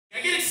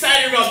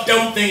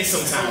dumb things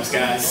sometimes,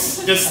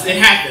 guys. Just, it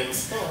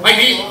happens. Like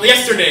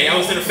yesterday, I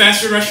was in a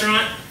fast food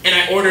restaurant and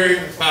I ordered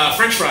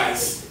French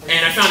fries.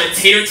 And I found a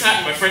tater tot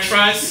in my French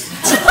fries.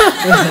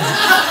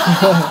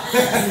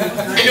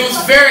 And it was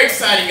very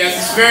exciting, guys.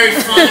 It was very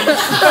fun.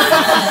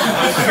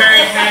 I was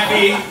very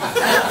happy.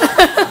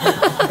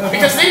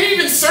 Because they didn't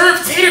even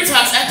serve tater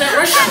tots at that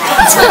restaurant.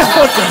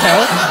 What the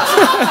hell?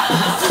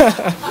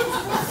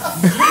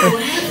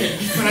 What happened?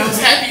 But I was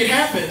happy it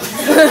happened.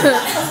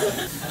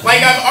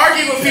 Like, I've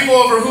argued with people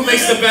over who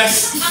makes the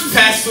best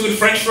fast food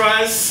French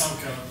fries.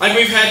 Like,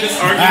 we've had this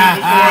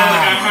argument before,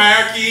 like a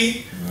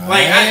hierarchy.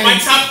 Like, my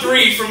top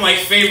 3 from like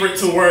favorite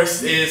to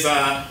worst is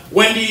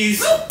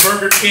Wendy's,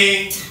 Burger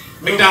King,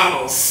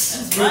 McDonald's.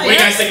 What do you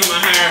guys think of my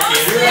hierarchy?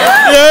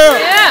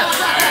 Yeah.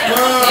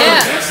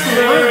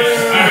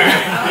 Alright.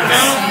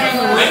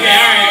 Okay,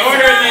 alright.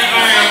 Order that.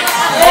 Alright.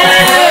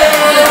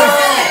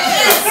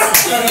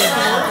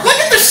 Look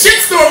at the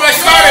shitstorm I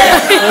started.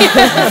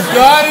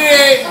 Got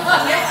it.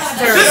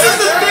 This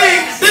is the thing.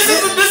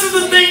 This is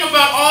the thing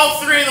about all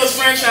 3 of those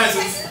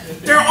franchises.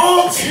 They're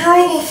all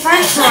terrible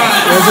French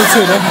fries.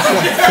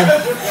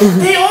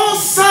 They all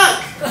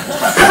suck.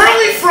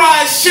 Curly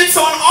Fries shits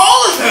on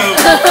all of them.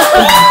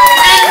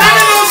 And none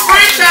of those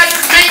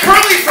franchises make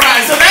curly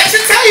fries, so that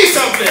should tell you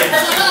something.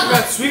 What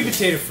about sweet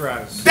potato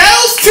fries?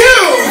 Those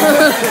too.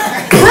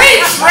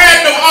 Preach,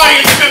 random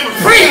audience member.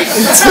 Preach.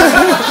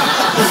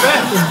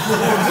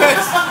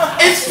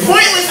 It's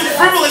pointless and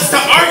frivolous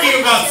to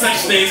argue about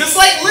such things. It's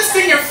like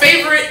listing your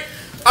favorite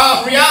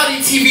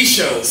reality TV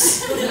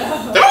shows.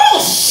 They're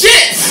all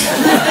shit!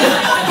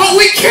 But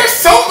we care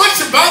so much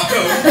about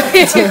them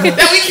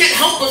that we can't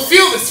help but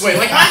feel this way.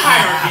 Like my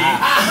hierarchy,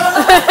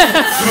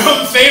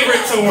 from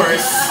favorite to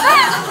worst,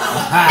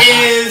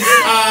 is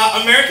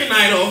American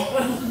Idol,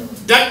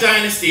 Duck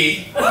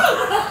Dynasty,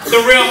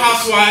 The Real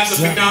Housewives of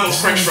McDonald's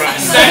French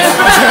fries.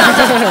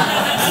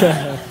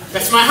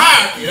 That's my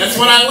hierarchy. That's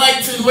what I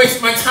like to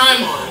waste my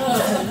time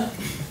on.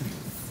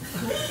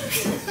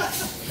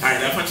 Alright,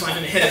 that punchline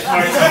didn't hit as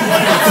hard as I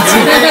wanted.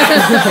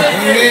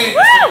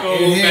 Let's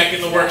go back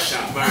in the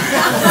workshop. Alright.